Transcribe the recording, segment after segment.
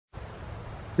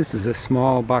This is a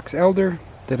small box elder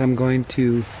that I'm going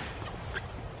to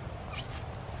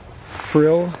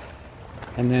frill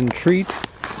and then treat.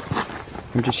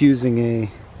 I'm just using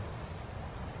a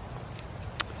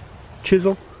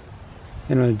chisel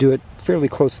and I'm going to do it fairly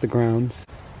close to the ground,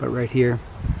 but right here,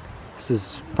 this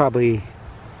is probably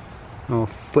a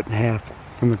foot and a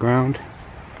half from the ground,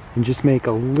 and just make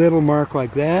a little mark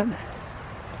like that.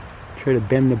 Try to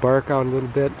bend the bark out a little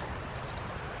bit,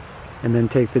 and then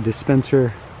take the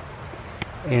dispenser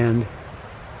and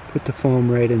put the foam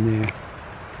right in there.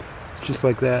 It's just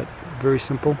like that, very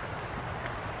simple.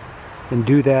 And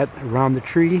do that around the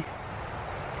tree.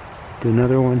 Do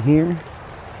another one here.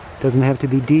 Doesn't have to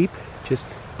be deep, just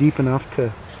deep enough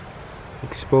to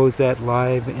expose that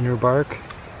live inner bark,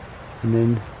 and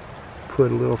then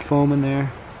put a little foam in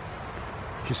there.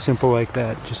 Just simple like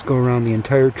that. Just go around the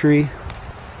entire tree.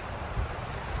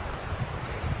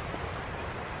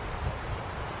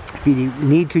 If you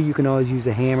need to, you can always use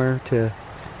a hammer to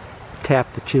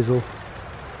tap the chisel.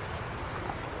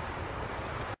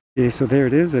 Okay, so there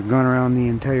it is. I've gone around the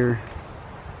entire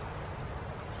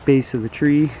base of the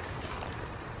tree,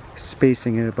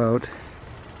 spacing it about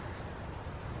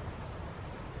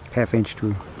 ½ inch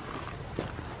to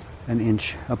an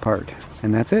inch apart,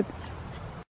 and that's it.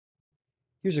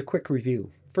 Here's a quick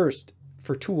review. First,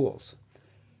 for tools,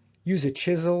 use a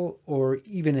chisel or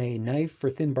even a knife for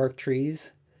thin bark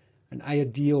trees. An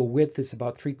ideal width is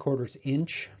about 3/4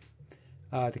 inch.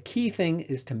 The key thing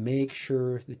is to make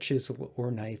sure the chisel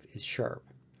or knife is sharp.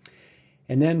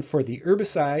 And then for the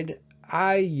herbicide,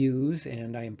 I use,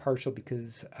 and I am partial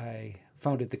because I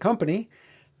founded the company,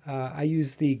 I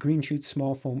use the Green Shoot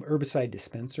Small Foam Herbicide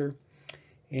Dispenser.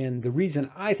 And the reason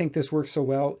I think this works so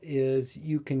well is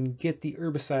you can get the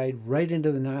herbicide right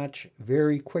into the notch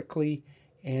very quickly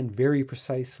and very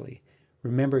precisely.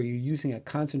 Remember, you're using a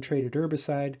concentrated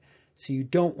herbicide, so you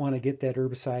don't want to get that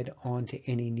herbicide onto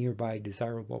any nearby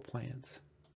desirable plants.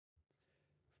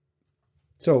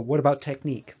 So what about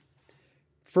technique?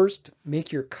 First,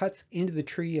 make your cuts into the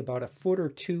tree about 1 foot or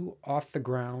 2 off the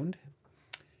ground.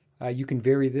 You can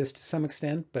vary this to some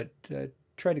extent, but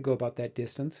try to go about that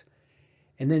distance.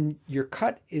 And then your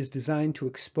cut is designed to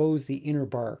expose the inner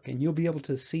bark, and you'll be able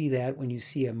to see that when you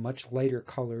see a much lighter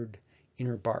colored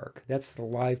inner bark. That's the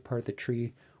live part of the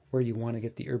tree where you want to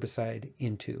get the herbicide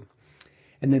into.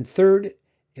 And then third,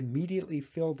 immediately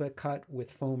fill the cut with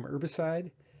foam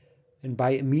herbicide. And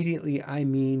by immediately, I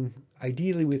mean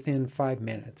ideally within 5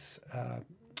 minutes,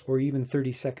 or even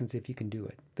 30 seconds if you can do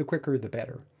it. The quicker, the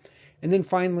better. And then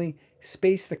finally,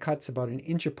 space the cuts about 1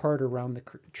 inch apart around the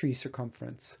tree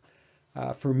circumference.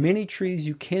 For many trees,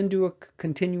 you can do a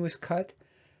continuous cut.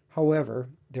 However,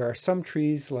 there are some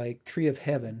trees like Tree of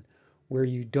Heaven where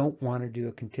you don't want to do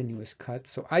a continuous cut.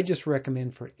 So I just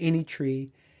recommend for any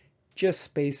tree, just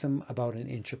space them about 1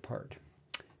 inch apart.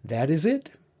 That is it.